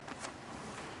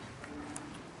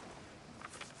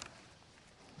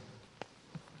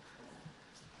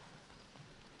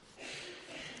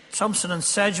Thompson and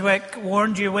Sedgwick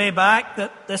warned you way back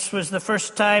that this was the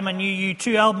first time a new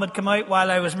U2 album had come out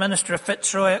while I was Minister of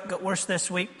Fitzroy. It got worse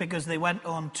this week because they went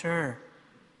on tour.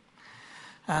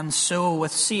 And so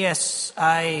with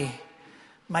CSI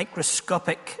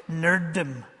microscopic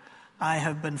nerddom, I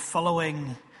have been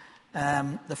following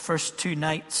the first 2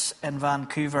 nights in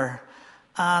Vancouver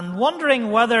and wondering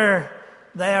whether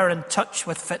they are in touch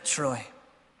with Fitzroy.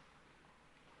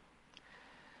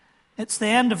 It's the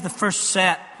end of the first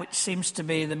set, which seems to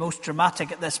be the most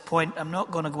dramatic at this point. I'm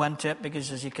not going to go into it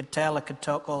because, as you could tell, I could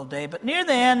talk all day. But near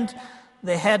the end,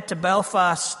 they head to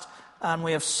Belfast, and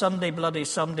we have Sunday Bloody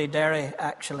Sunday Derry,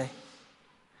 actually.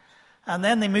 And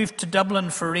then they move to Dublin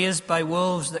for Raised by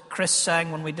Wolves that Chris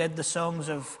sang when we did the Songs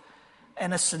of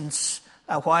Innocence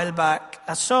a while back,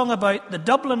 a song about the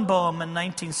Dublin bomb in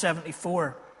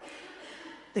 1974.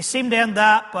 They seem to end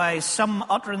that by some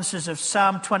utterances of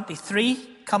Psalm 23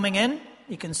 coming in.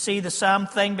 You can see the Psalm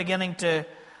thing beginning to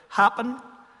happen.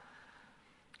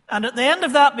 And at the end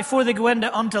of that, before they go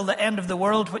into Until the End of the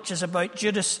World, which is about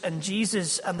Judas and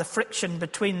Jesus and the friction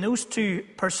between those two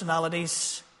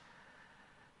personalities,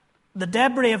 the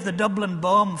debris of the Dublin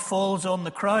bomb falls on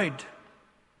the crowd.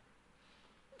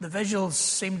 The visuals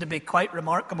seem to be quite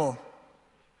remarkable.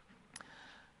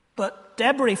 But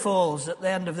debris falls at the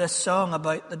end of this song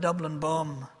about the Dublin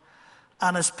bomb.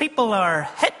 And as people are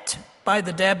hit by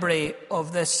the debris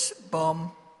of this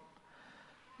bomb,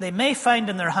 they may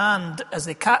find in their hand, as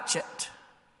they catch it,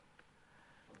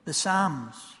 the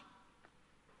Psalms,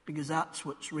 because that's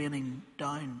what's raining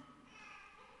down.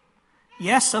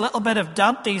 Yes, a little bit of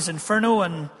Dante's Inferno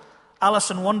and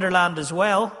Alice in Wonderland as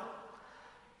well.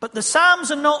 But the Psalms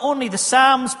are not only the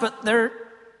Psalms, but they're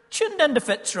tuned into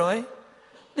Fitzroy.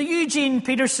 The Eugene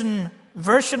Peterson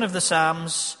version of the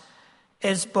Psalms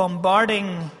is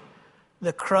bombarding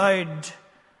the crowd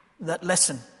that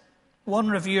listen.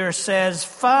 One reviewer says,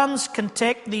 fans can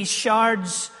take these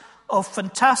shards of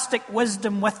fantastic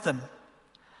wisdom with them.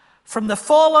 From the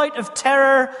fallout of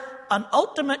terror and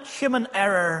ultimate human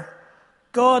error,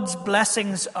 God's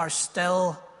blessings are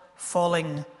still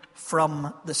falling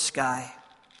from the sky.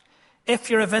 If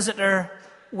you're a visitor,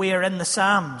 we are in the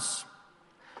Psalms.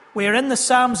 We are in the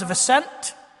Psalms of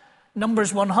Ascent,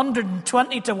 Numbers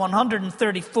 120 to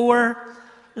 134.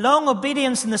 Long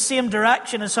obedience in the same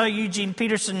direction is how Eugene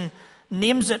Peterson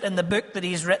names it in the book that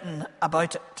he's written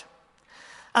about it.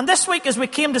 And this week, as we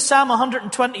came to Psalm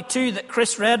 122 that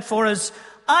Chris read for us,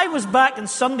 I was back in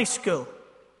Sunday school.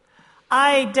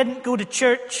 I didn't go to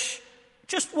church.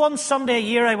 Just one Sunday a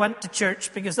year I went to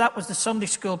church because that was the Sunday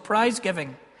school prize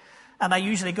giving. And I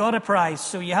usually got a prize,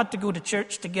 so you had to go to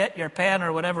church to get your pen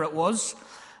or whatever it was.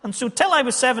 And so till I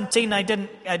was 17, I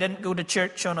didn't go to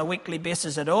church on a weekly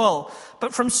basis at all.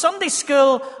 But from Sunday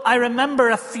school, I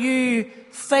remember a few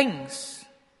things.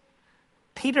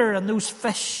 Peter and those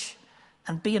fish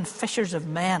and being fishers of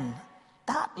men.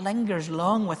 That lingers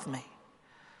long with me.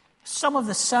 Some of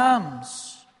the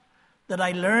Psalms that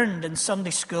I learned in Sunday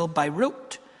school by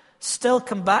rote still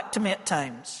come back to me at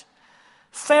times.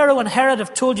 Pharaoh and Herod,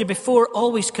 I've told you before,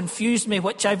 always confused me,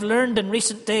 which I've learned in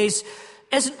recent days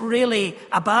isn't really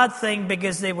a bad thing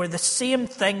because they were the same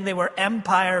thing. They were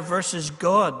empire versus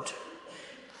God.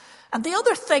 And the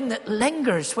other thing that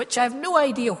lingers, which I have no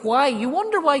idea why, you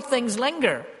wonder why things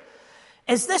linger,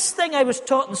 is this thing I was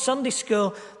taught in Sunday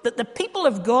school, that the people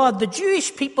of God, the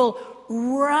Jewish people,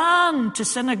 ran to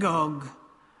synagogue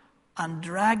and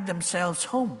dragged themselves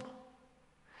home.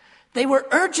 They were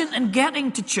urgent in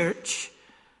getting to church,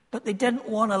 but they didn't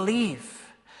want to leave.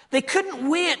 They couldn't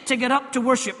wait to get up to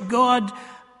worship God,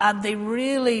 and they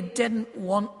really didn't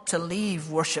want to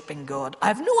leave worshiping God. I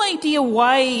have no idea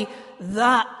why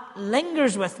that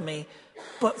lingers with me,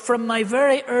 but from my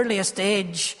very earliest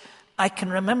age, I can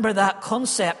remember that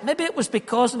concept. Maybe it was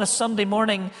because on a Sunday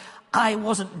morning, I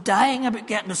wasn't dying about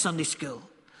getting to Sunday school.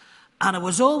 And I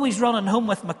was always running home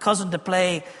with my cousin to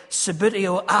play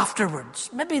Subbuteo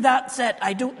afterwards. Maybe that's it,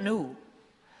 I don't know.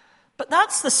 But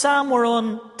that's the psalm we're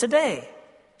on today.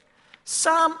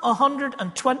 Psalm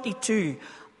 122.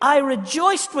 I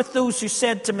rejoiced with those who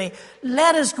said to me,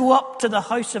 let us go up to the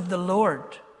house of the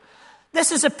Lord.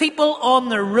 This is a people on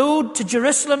their road to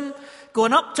Jerusalem,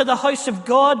 going up to the house of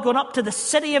God, going up to the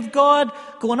city of God,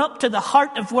 going up to the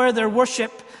heart of where their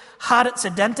worship had its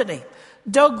identity.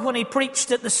 Doug, when he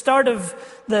preached at the start of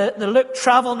the Luke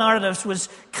travel narratives, was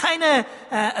kind of,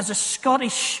 as a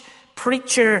Scottish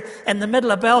preacher in the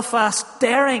middle of Belfast,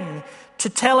 daring to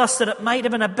tell us that it might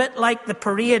have been a bit like the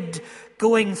parade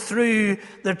going through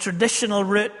their traditional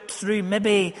route through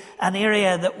maybe an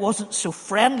area that wasn't so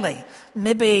friendly.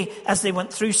 Maybe as they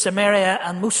went through Samaria,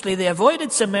 and mostly they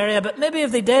avoided Samaria, but maybe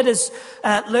if they did, as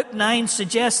Luke 9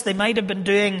 suggests they might have been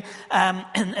doing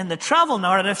in the travel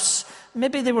narratives,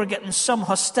 maybe they were getting some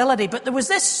hostility. But there was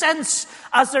this sense,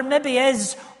 as there maybe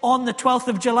is on the 12th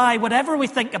of July, whatever we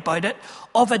think about it,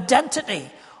 of identity,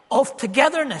 of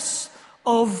togetherness,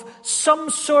 of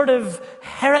some sort of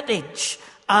heritage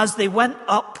as they went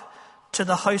up to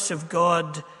the house of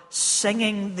God,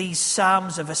 singing these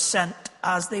psalms of ascent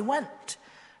as they went,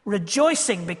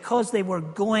 rejoicing because they were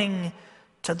going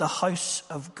to the house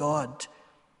of God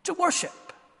to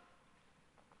worship.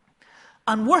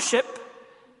 And worship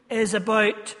is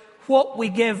about what we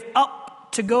give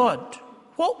up to God,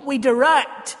 what we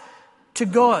direct to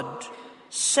God,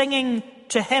 singing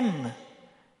to Him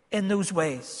in those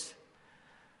ways.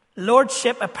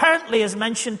 Lordship apparently is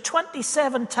mentioned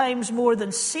 27 times more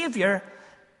than Savior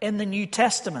in the New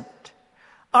Testament.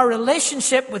 Our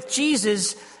relationship with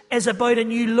Jesus is about a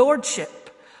new lordship,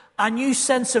 a new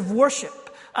sense of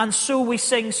worship. And so we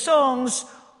sing songs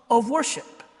of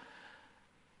worship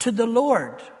to the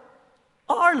Lord,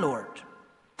 our Lord.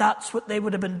 That's what they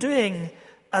would have been doing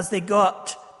as they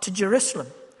got to Jerusalem.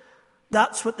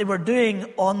 That's what they were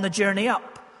doing on the journey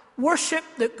up. Worship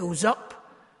that goes up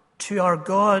to our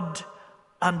God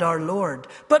and our Lord.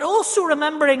 But also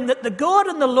remembering that the God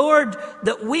and the Lord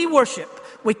that we worship,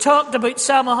 we talked about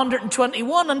Psalm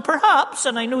 121, and perhaps,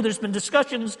 and I know there's been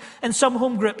discussions in some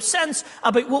home groups since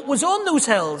about what was on those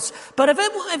hills, but if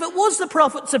it was the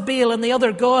prophets of Baal and the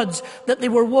other gods that they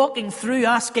were walking through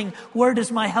asking, where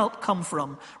does my help come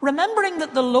from? Remembering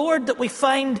that the Lord that we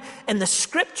find in the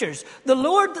scriptures, the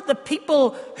Lord that the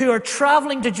people who are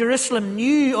traveling to Jerusalem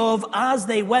knew of as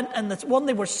they went, and the one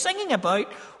they were singing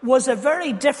about, was a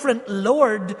very different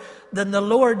Lord than the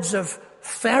lords of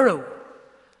Pharaoh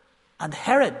and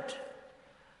Herod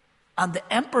and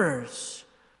the emperors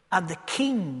and the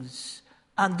kings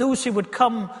and those who would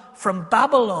come from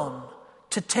Babylon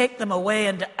to take them away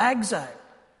into exile.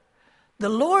 The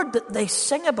Lord that they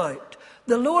sing about,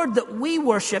 the Lord that we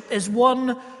worship, is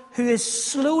one who is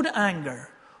slow to anger,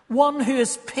 one who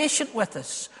is patient with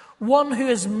us, one who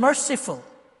is merciful,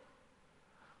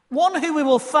 one who we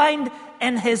will find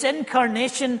in His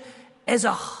incarnation is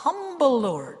a humble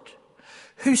Lord,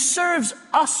 who serves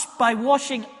us by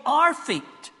washing our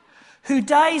feet, who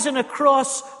dies on a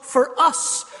cross for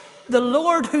us, the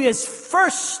Lord who is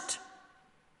first.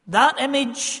 That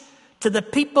image to the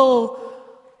people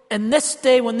in this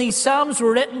day when these Psalms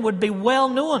were written would be well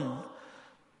known.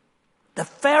 The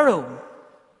Pharaoh,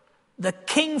 the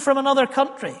king from another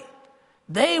country,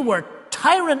 they were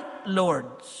tyrant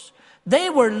lords.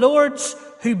 They were lords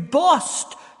who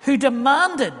bossed, who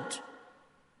demanded.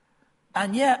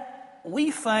 And yet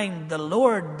we find the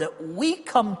Lord that we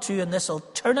come to in this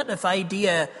alternative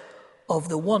idea of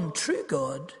the one true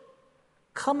God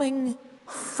coming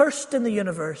first in the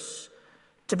universe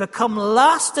to become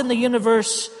last in the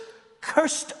universe,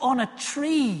 cursed on a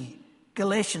tree,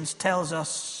 Galatians tells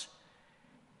us,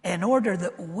 in order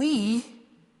that we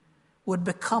would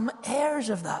become heirs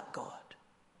of that God.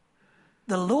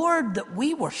 The Lord that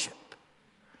we worship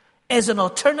is an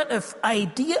alternative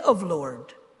idea of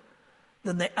Lord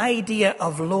than the idea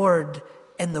of Lord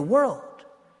in the world.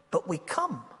 But we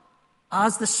come,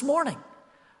 as this morning,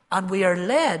 and we are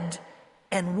led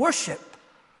in worship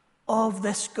of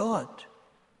this God.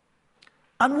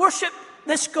 And worship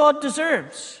this God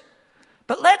deserves.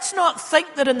 But let's not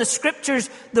think that in the scriptures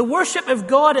the worship of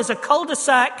God is a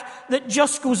cul-de-sac that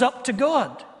just goes up to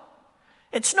God.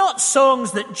 It's not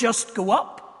songs that just go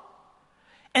up.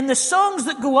 In the songs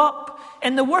that go up,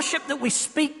 in the worship that we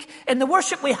speak, in the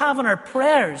worship we have in our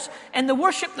prayers, in the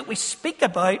worship that we speak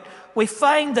about, we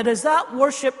find that as that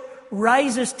worship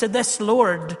rises to this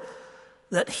Lord,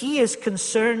 that He is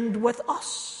concerned with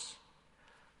us,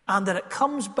 and that it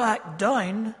comes back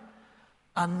down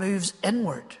and moves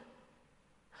inward.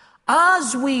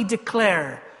 As we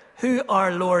declare who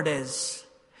our Lord is,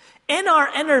 in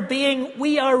our inner being,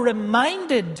 we are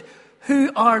reminded who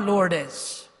our Lord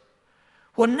is.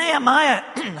 When Nehemiah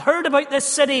heard about this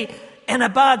city in a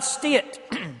bad state,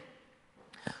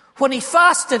 when he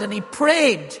fasted and he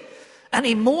prayed and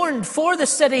he mourned for the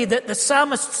city that the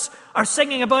psalmists are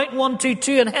singing about in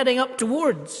 122 and heading up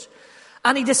towards,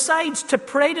 and he decides to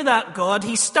pray to that God,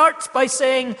 he starts by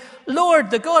saying, Lord,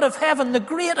 the God of heaven, the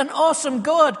great and awesome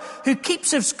God who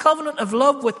keeps His covenant of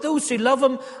love with those who love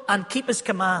Him and keep His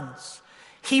commands.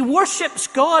 He worships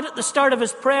God at the start of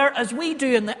his prayer as we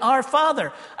do in the Our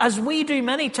Father, as we do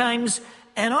many times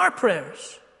in our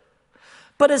prayers.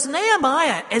 But as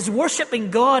Nehemiah is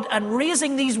worshiping God and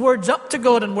raising these words up to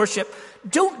God in worship,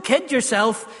 don't kid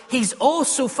yourself, he's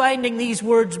also finding these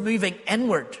words moving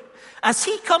inward. As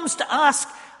he comes to ask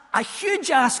a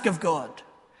huge ask of God,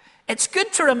 it's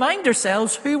good to remind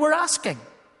ourselves who we're asking.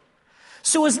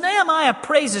 So as Nehemiah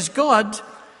praises God,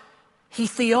 he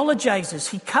theologizes,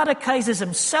 he catechizes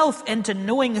himself into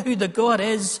knowing who the God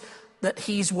is that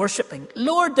he's worshipping.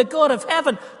 Lord, the God of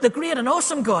heaven, the great and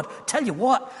awesome God. Tell you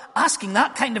what, asking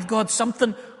that kind of God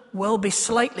something will be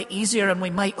slightly easier and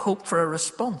we might hope for a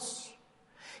response.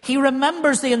 He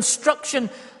remembers the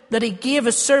instruction that he gave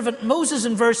his servant Moses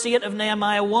in verse 8 of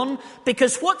Nehemiah 1,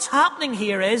 because what's happening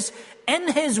here is, in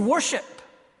his worship,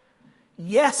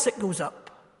 yes, it goes up,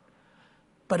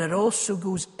 but it also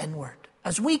goes inward.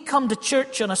 As we come to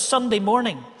church on a Sunday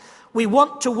morning, we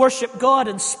want to worship God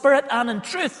in spirit and in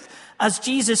truth, as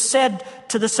Jesus said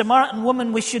to the Samaritan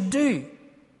woman we should do.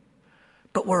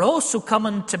 But we're also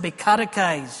coming to be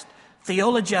catechized,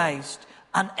 theologized,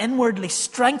 and inwardly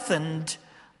strengthened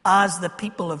as the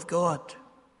people of God.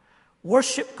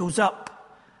 Worship goes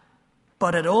up,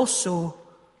 but it also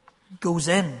goes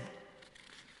in.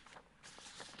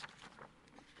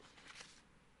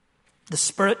 The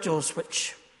spirituals,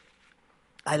 which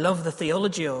I love the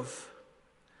theology of,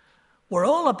 were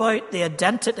all about the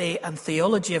identity and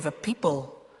theology of a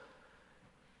people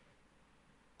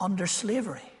under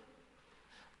slavery.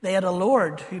 They had a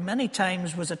lord who many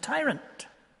times was a tyrant,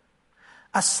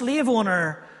 a slave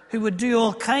owner who would do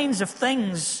all kinds of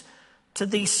things to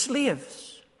these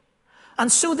slaves.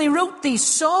 And so they wrote these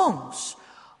songs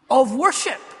of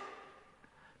worship,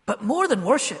 but more than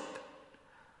worship,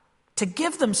 to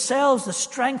give themselves the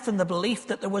strength and the belief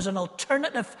that there was an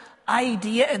alternative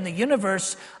idea in the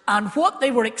universe and what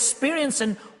they were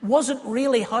experiencing wasn't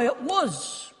really how it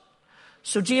was.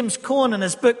 So James Cone, in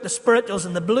his book, The Spirituals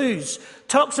and the Blues,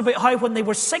 talks about how when they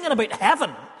were singing about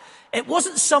heaven, it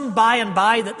wasn't some by and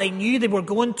by that they knew they were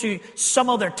going to some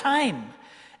other time.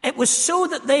 It was so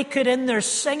that they could, in their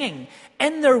singing,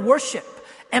 in their worship,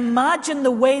 imagine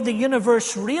the way the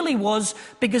universe really was,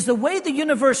 because the way the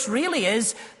universe really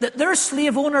is, that their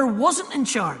slave owner wasn't in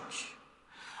charge.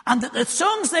 And that the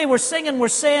songs they were singing were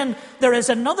saying there is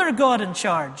another God in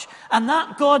charge, and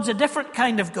that God's a different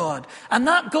kind of God, and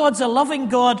that God's a loving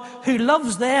God who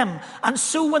loves them. And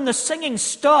so when the singing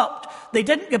stopped, they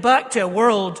didn't go back to a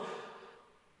world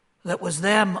that was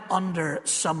them under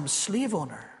some slave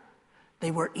owner. They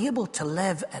were able to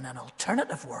live in an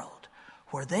alternative world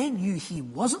where they knew he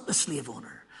wasn't the slave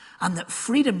owner, and that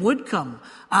freedom would come,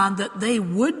 and that they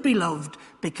would be loved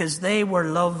because they were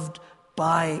loved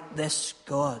by this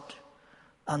God.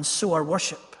 And so our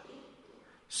worship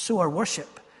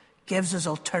gives us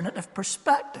alternative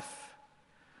perspective.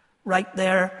 Right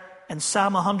there in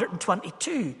Psalm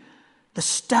 122, the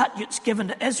statutes given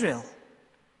to Israel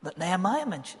that Nehemiah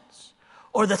mentions,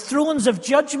 or the thrones of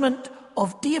judgment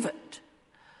of David.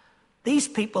 These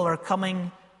people are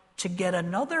coming to get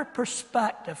another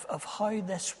perspective of how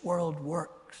this world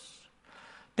works.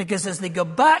 Because as they go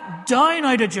back down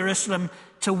out of Jerusalem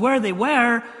to where they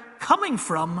were coming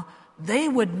from, they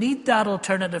would need that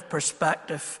alternative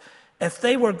perspective if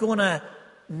they were going to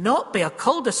not be a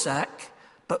cul-de-sac,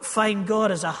 but find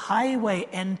God as a highway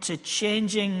into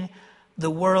changing the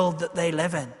world that they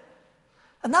live in.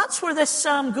 And that's where this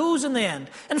psalm goes in the end.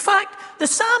 In fact, the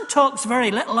psalm talks very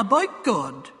little about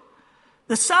God.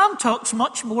 The psalm talks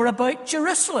much more about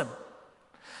Jerusalem.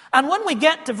 And when we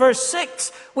get to verse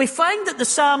 6, we find that the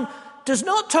psalm does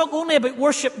not talk only about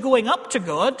worship going up to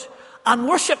God and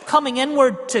worship coming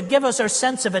inward to give us our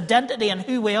sense of identity and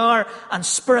who we are and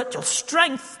spiritual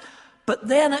strength, but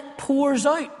then it pours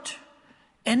out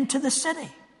into the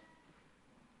city.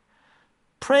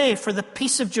 Pray for the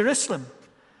peace of Jerusalem.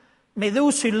 May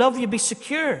those who love you be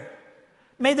secure.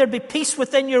 May there be peace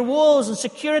within your walls and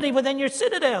security within your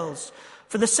citadels.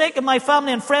 For the sake of my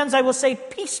family and friends, I will say,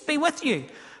 peace be with you.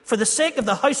 For the sake of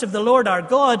the house of the Lord our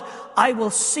God, I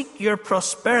will seek your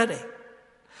prosperity.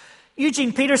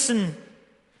 Eugene Peterson,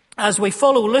 as we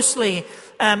follow loosely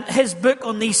his book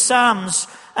on these Psalms,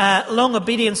 Long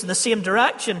Obedience in the Same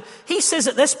Direction, he says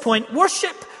at this point,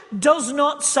 worship does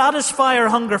not satisfy our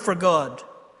hunger for God.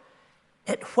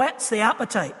 It whets the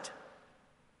appetite.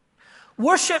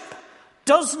 Worship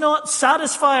does not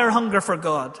satisfy our hunger for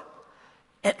God.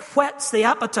 It whets the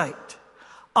appetite.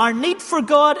 Our need for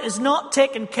God is not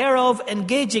taken care of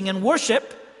engaging in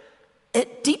worship.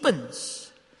 It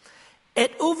deepens.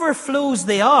 It overflows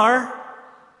the hour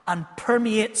and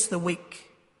permeates the week.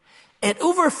 It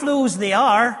overflows the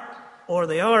hour, or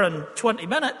the hour and 20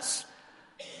 minutes,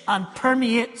 and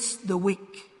permeates the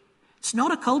week. It's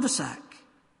not a cul-de-sac.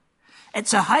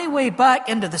 It's a highway back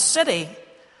into the city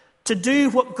to do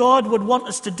what God would want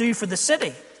us to do for the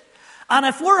city. And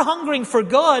if we're hungering for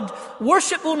God,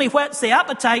 worship only whets the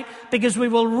appetite, because we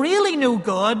will really know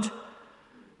God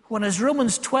when, as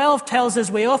Romans 12 tells us,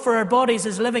 we offer our bodies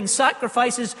as living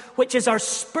sacrifices, which is our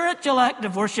spiritual act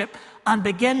of worship, and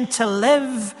begin to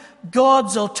live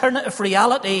God's alternative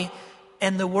reality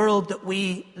in the world that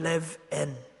we live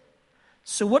in.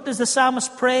 So what does the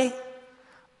psalmist pray?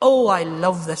 Oh, I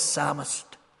love this psalmist,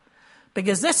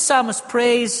 because this psalmist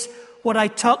prays what I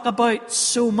talk about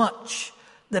so much: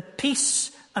 the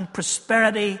peace and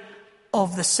prosperity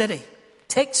of the city.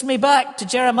 Takes me back to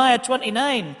Jeremiah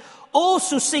 29.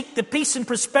 Also seek the peace and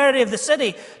prosperity of the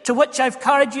city to which I've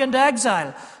carried you into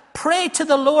exile. Pray to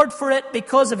the Lord for it,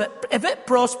 because of it. If it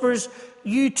prospers,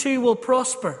 you too will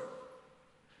prosper.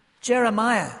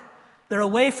 Jeremiah, they're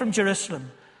away from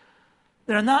Jerusalem.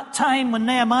 They're in that time when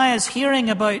Nehemiah is hearing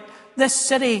about this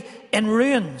city in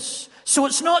ruins. So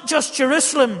it's not just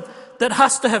Jerusalem that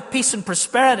has to have peace and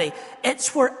prosperity.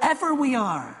 It's wherever we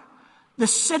are, the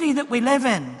city that we live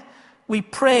in, we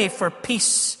pray for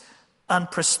peace and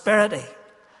prosperity.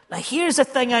 Now here's a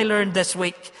thing I learned this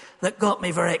week that got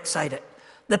me very excited.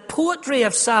 The poetry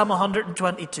of Psalm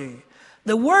 122.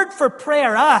 The word for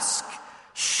prayer, ask,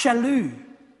 shalu.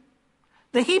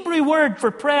 The Hebrew word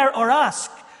for prayer or ask,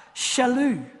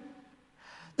 shalu.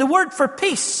 The word for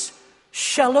peace,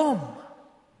 shalom.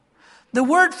 The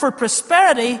word for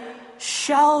prosperity,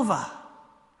 shalva.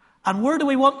 And where do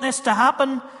we want this to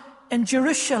happen? In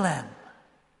Jerusalem.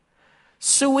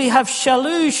 So we have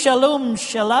shalu, shalom,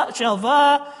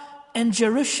 shalva in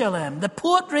Jerusalem. The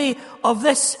poetry of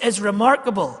this is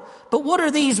remarkable. But what are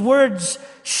these words,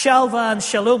 shalva and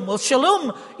shalom? Well,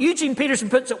 shalom, Eugene Peterson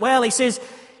puts it well. He says,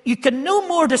 you can no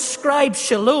more describe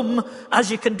shalom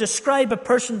as you can describe a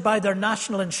person by their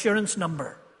national insurance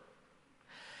number.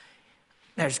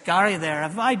 There's Gary there.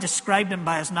 If I described him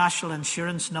by his national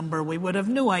insurance number, we would have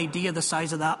no idea the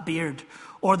size of that beard,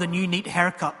 or the new neat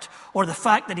haircut, or the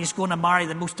fact that he's going to marry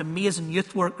the most amazing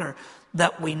youth worker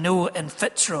that we know in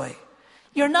Fitzroy.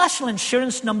 Your national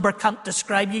insurance number can't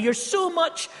describe you. You're so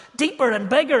much deeper and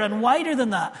bigger and wider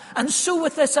than that. And so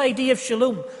with this idea of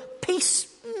shalom, peace,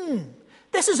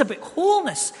 this is about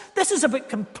wholeness. This is about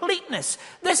completeness.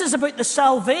 This is about the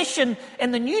salvation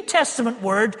in the New Testament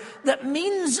word that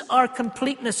means our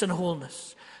completeness and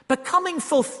wholeness. Becoming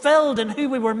fulfilled in who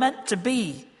we were meant to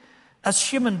be as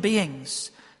human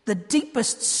beings. The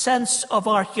deepest sense of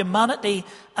our humanity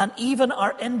and even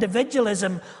our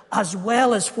individualism, as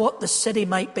well as what the city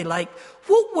might be like.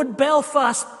 What would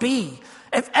Belfast be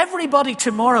if everybody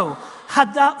tomorrow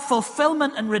had that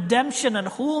fulfillment and redemption and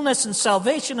wholeness and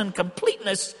salvation and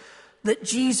completeness that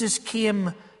Jesus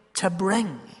came to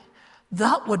bring?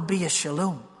 That would be a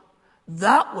shalom.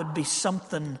 That would be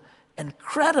something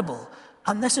incredible.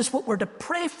 And this is what we're to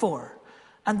pray for.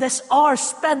 And this hour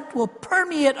spent will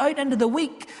permeate out into the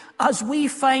week as we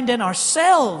find in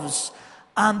ourselves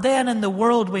and then in the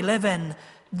world we live in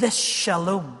this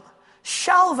shalom.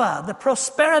 Shalva, the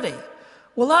prosperity.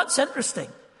 Well, that's interesting,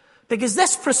 because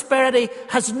this prosperity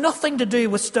has nothing to do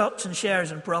with stocks and shares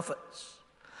and profits.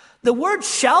 The word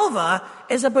shalva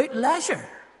is about leisure.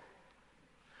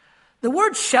 The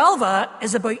word shalva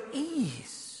is about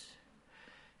ease.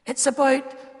 It's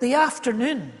about the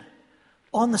afternoon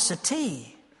on the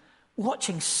settee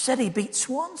watching City beat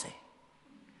Swansea.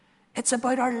 It's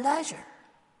about our leisure.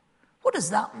 What does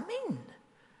that mean?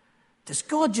 Does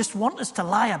God just want us to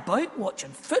lie about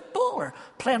watching football or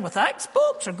playing with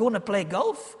Xbox or going to play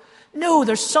golf? No,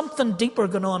 there's something deeper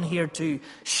going on here too.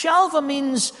 Shalva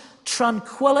means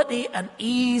tranquility and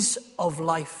ease of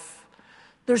life.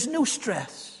 There's no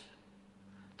stress.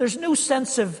 There's no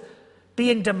sense of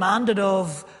being demanded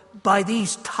of by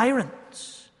these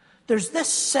tyrants. There's this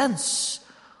sense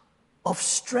of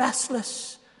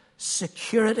stressless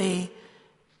security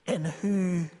in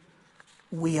who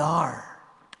we are.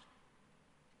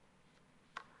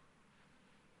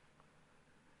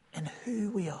 In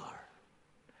who we are.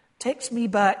 Takes me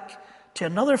back to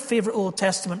another favorite Old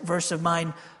Testament verse of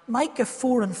mine, Micah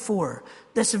 4:4.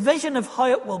 This vision of how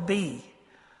it will be,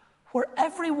 where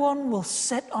everyone will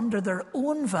sit under their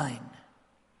own vine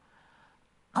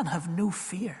and have no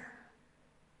fear.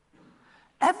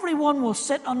 Everyone will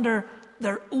sit under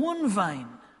their own vine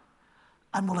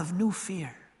and will have no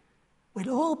fear.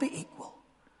 We'll all be equal.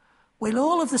 We'll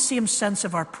all have the same sense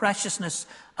of our preciousness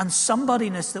and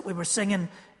somebodyness that we were singing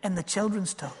in the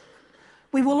children's talk.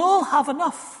 We will all have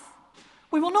enough.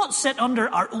 We will not sit under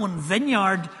our own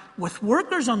vineyard with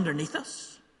workers underneath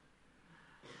us.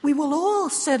 We will all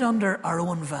sit under our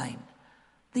own vine,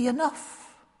 the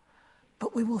enough.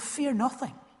 But we will fear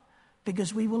nothing,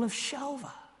 because we will have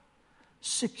shalva,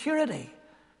 security,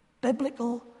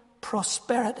 biblical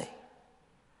prosperity.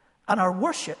 And our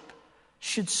worship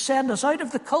should send us out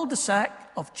of the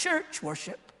cul-de-sac of church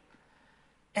worship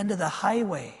into the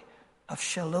highway of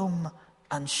shalom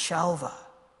and shalva.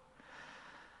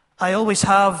 I always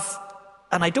have,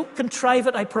 and I don't contrive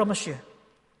it, I promise you,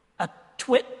 a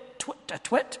twit,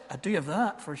 I do have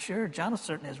that for sure, Janice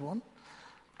certainly has one,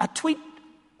 a tweet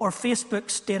or Facebook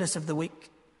status of the week.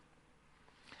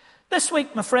 This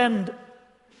week, my friend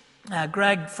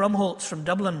Greg Frumholtz from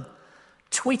Dublin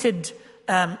tweeted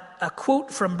a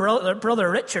quote from Brother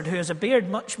Richard, who has a beard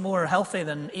much more healthy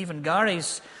than even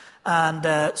Gary's,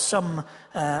 and some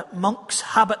monk's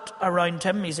habit around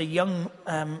him. He's a young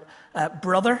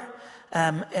brother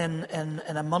in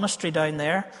a monastery down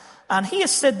there. And he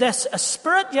has said this: a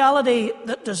spirituality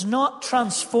that does not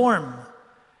transform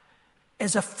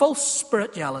is a false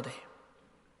spirituality.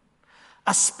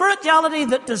 A spirituality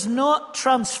that does not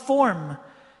transform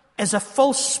is a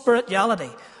false spirituality.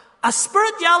 A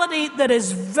spirituality that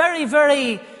is very,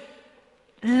 very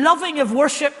loving of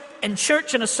worship in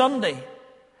church on a Sunday,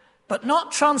 but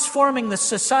not transforming the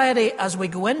society as we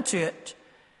go into it,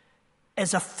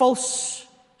 is a false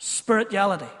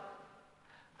spirituality.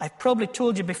 I've probably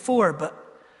told you before, but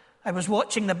I was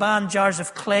watching the band Jars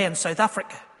of Clay in South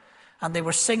Africa, and they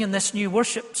were singing this new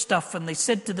worship stuff, and they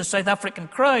said to the South African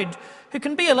crowd, who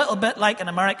can be a little bit like an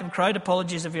American crowd,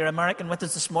 apologies if you're American with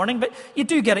us this morning, but you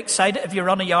do get excited if you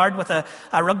run a yard with a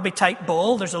rugby-type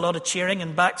ball. There's a lot of cheering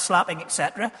and back-slapping,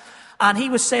 etc. And he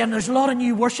was saying there's a lot of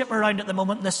new worship around at the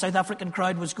moment, and this South African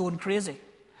crowd was going crazy.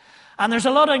 And there's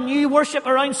a lot of new worship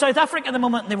around South Africa at the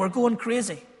moment, and they were going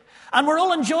crazy. And we're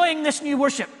all enjoying this new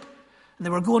worship. And they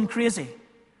were going crazy.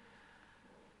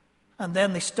 And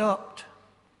then they stopped.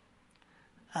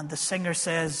 And the singer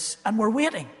says, and we're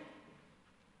waiting.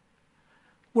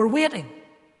 We're waiting.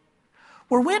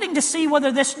 We're waiting to see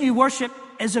whether this new worship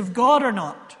is of God or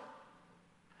not.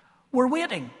 We're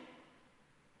waiting.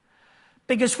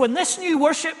 Because when this new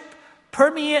worship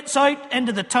permeates out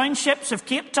into the townships of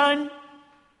Cape Town,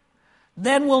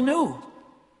 then we'll know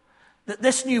that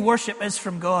this new worship is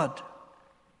from God.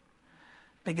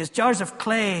 Because Jars of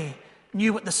Clay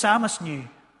knew what the psalmist knew,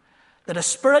 that a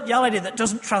spirituality that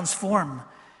doesn't transform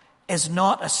is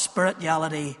not a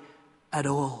spirituality at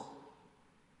all.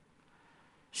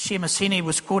 Seamus Heaney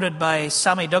was quoted by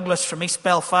Sammy Douglas from East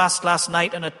Belfast last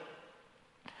night in a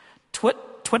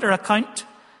Twitter account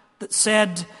that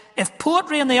said, if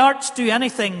poetry and the arts do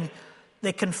anything,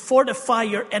 they can fortify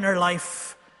your inner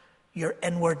life, your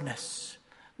inwardness.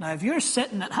 Now, if you're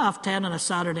sitting at 10:30 on a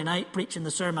Saturday night preaching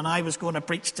the sermon I was going to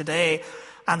preach today,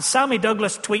 and Sammy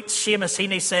Douglas tweets Seamus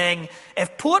Heaney saying,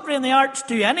 if poetry and the arts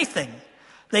do anything,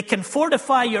 they can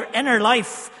fortify your inner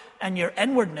life and your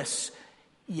inwardness,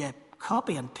 you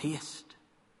copy and paste.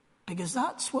 Because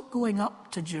that's what going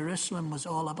up to Jerusalem was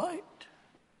all about.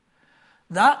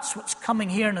 That's what's coming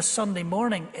here on a Sunday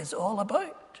morning is all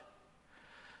about.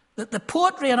 That the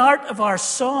poetry and art of our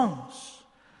songs,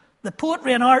 the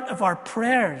poetry and art of our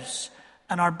prayers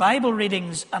and our Bible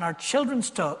readings and our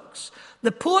children's talks,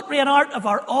 the poetry and art of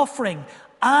our offering,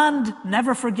 and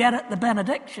never forget it, the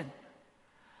benediction.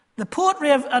 The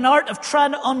poetry and art of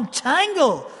trying to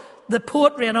untangle the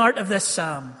poetry and art of this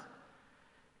psalm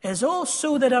is all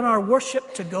so that in our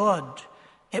worship to God,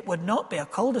 it would not be a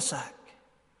cul-de-sac,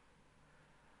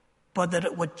 but that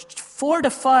it would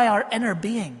fortify our inner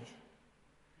being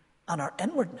and our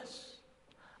inwardness.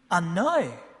 And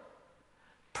now,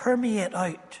 permeate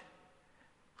out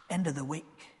into the week,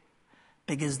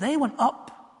 because they went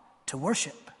up to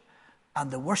worship,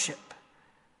 and the worship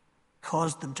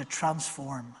caused them to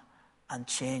transform and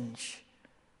change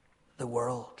the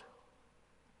world.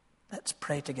 Let's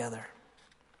pray together.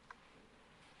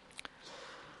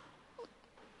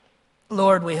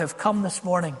 Lord, we have come this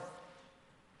morning,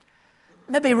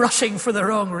 maybe rushing for the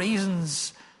wrong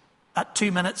reasons at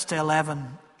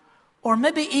 11:02, or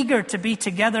maybe eager to be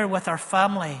together with our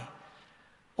family,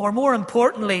 or more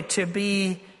importantly, to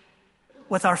be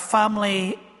with our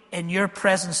family in your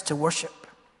presence to worship.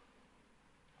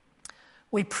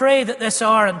 We pray that this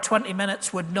hour and 20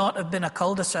 minutes would not have been a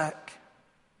cul-de-sac,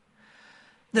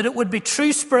 that it would be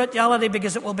true spirituality,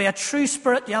 because it will be a true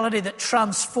spirituality that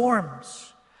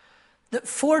transforms, that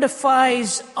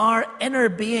fortifies our inner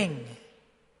being,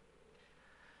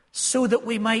 so that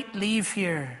we might leave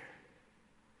here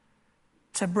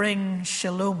to bring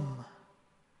shalom,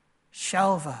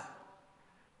 shalva,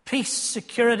 peace,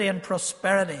 security, and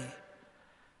prosperity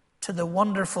to the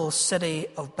wonderful city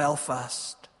of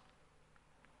Belfast.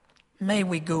 May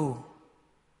we go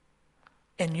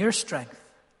in your strength,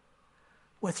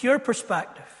 with your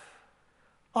perspective,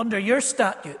 under your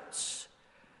statutes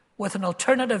with an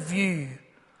alternative view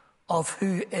of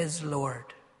who is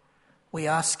Lord. We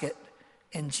ask it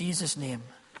in Jesus' name.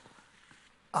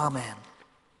 Amen.